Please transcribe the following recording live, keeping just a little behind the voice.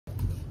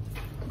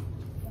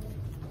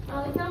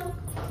Molly, come.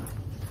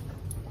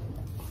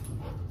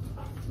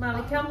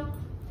 Molly, come.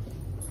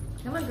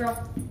 Come on,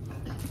 girl.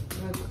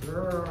 Good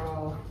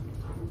girl.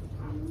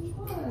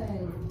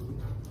 Good.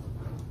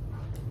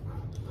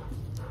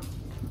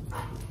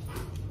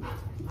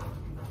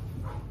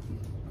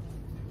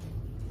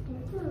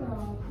 Good girl.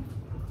 Good.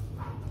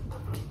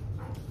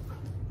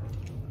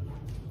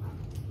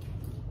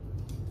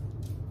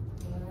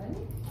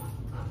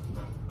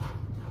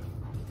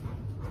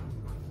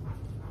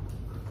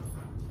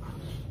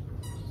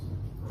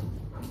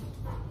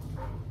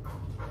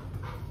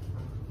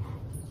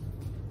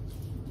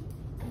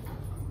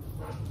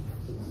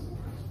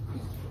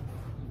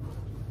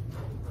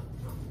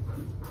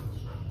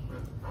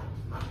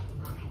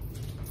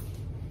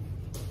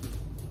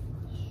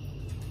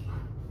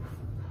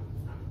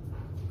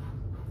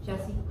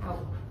 Jessie,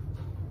 out.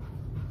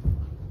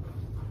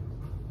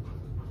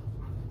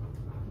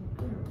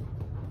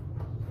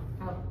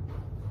 Out.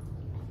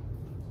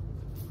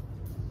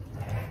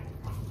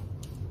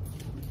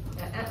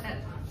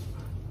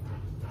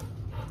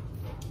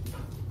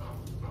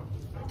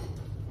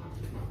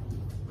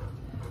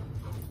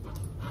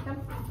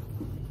 Come.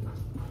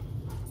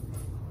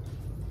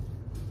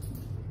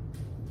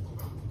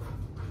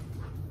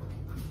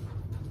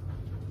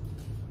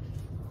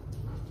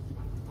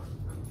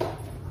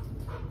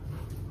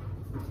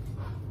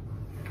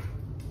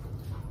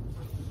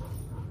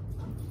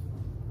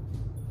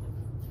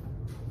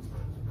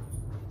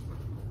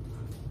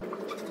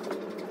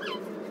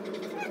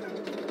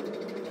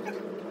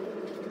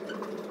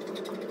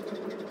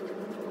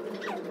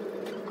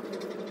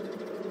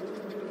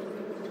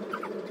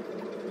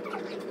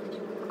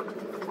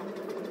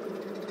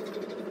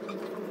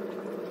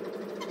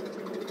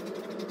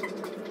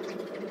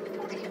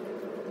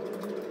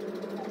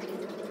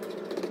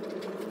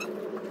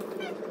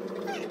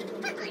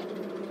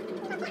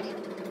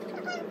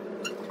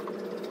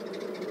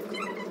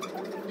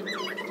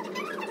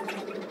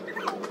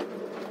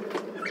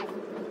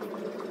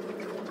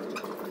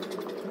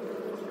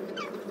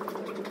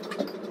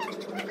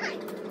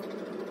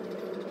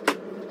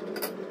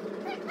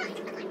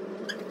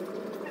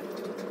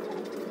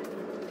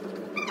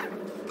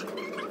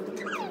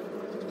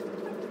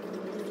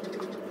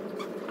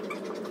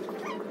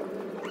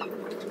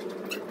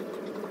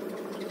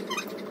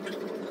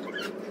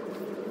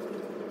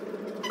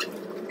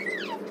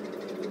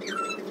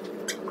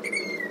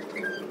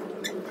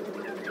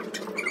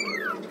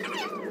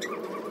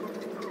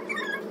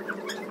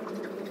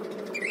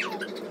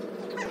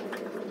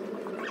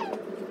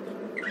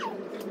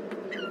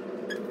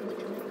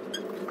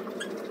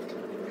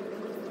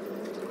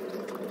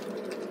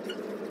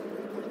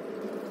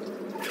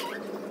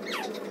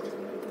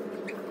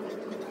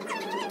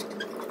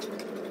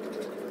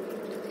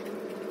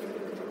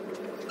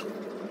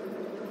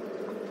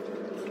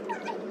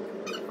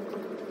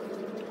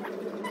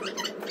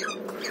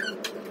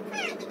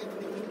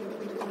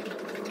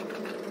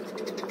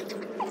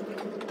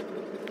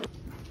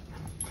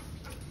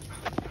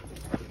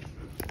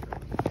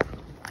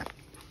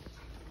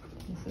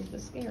 This is the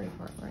scary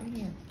part right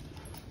here.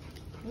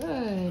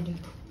 Good.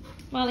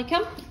 Molly,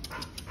 come.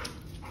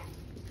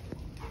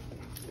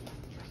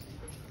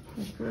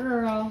 Good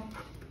girl.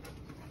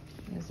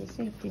 There's a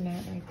safety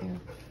mat right there.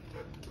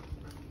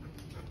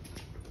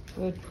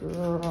 Good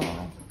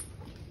girl.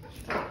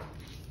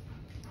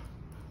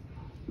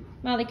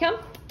 Molly, come.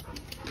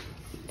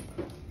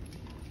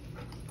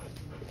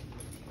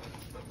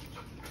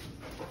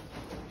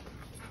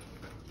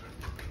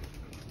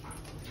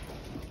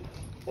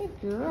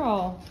 Good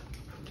girl.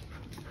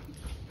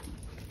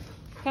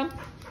 Come.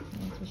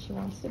 That's where she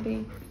wants to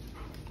be.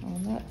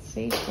 On that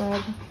safe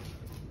rug.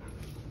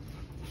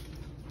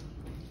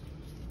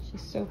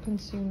 She's so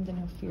consumed in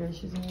her fear,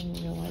 she doesn't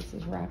even realize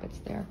there's rabbits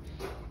there.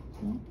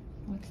 Oh,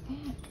 what's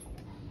that?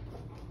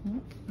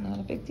 Oh, not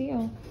a big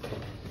deal.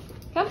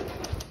 Come.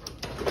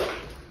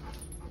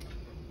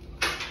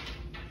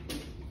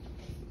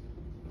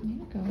 There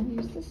you go.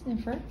 Use the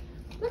sniffer.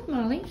 Look,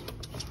 Molly.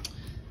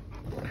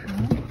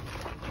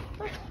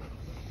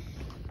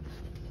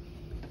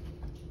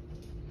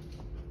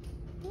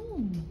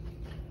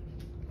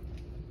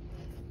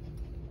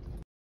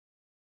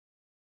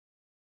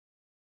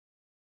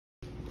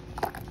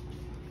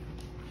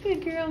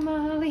 Good girl,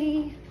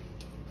 Molly.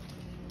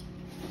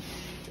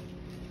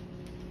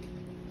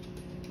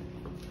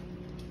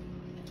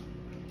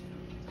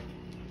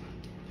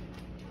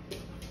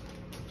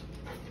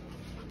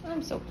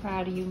 I'm so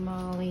proud of you,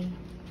 Molly.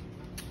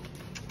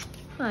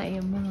 Hi,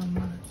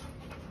 Mama.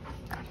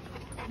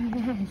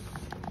 Yes.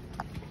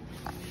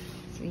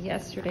 So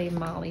yesterday,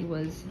 Molly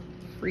was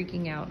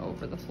freaking out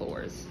over the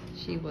floors.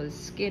 She was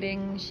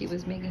skidding, she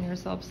was making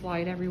herself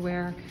slide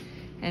everywhere,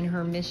 and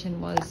her mission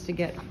was to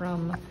get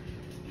from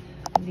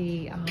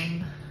the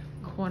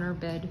corner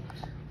bed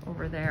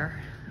over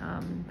there.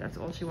 That's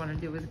all she wanted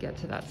to do, was get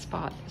to that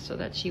spot so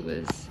that she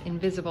was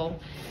invisible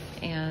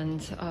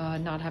and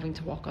not having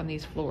to walk on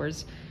these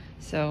floors.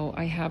 So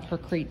I have her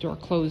crate door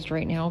closed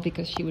right now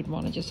because she would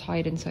want to just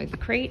hide inside the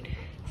crate.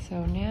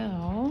 So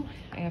now,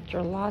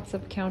 after lots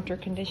of counter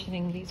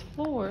conditioning these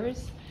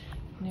floors,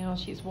 now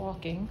she's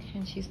walking,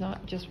 and she's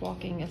not just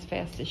walking as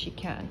fast as she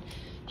can.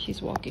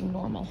 She's walking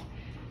normal.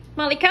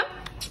 Molly, come.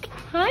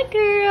 Hi,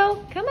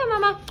 girl. Come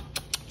on, Mama.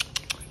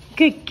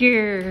 Good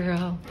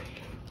girl.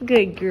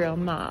 Good girl,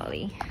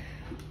 Molly.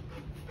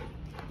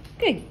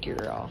 Good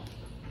girl.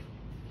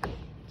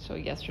 So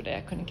yesterday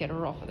I couldn't get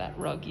her off of that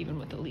rug even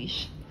with the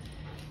leash.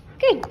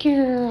 Good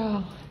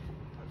girl.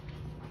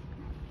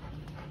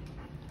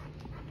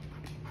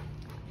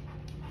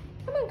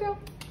 Come on, girl.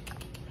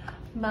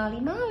 Molly,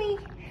 Molly.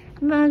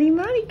 Molly,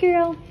 Molly,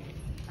 girl.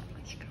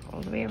 Let's go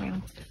all the way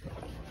around.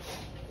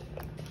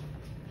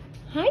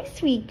 Hi,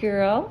 sweet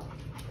girl.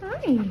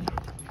 Hi.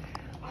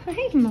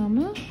 Hi,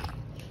 Mama.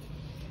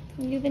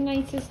 Are you the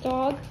nicest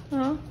dog,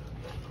 huh?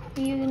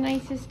 Are you the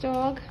nicest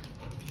dog?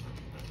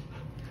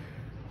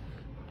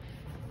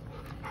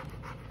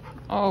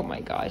 Oh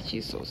my gosh,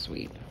 she's so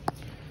sweet.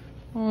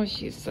 Oh,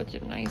 she's such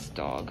a nice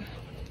dog.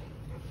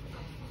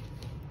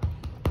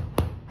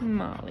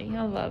 Molly,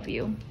 I love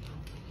you.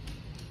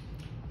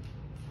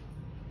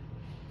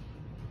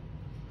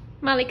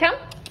 Molly, come.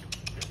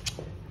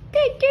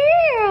 Good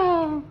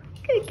girl.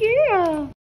 Good girl.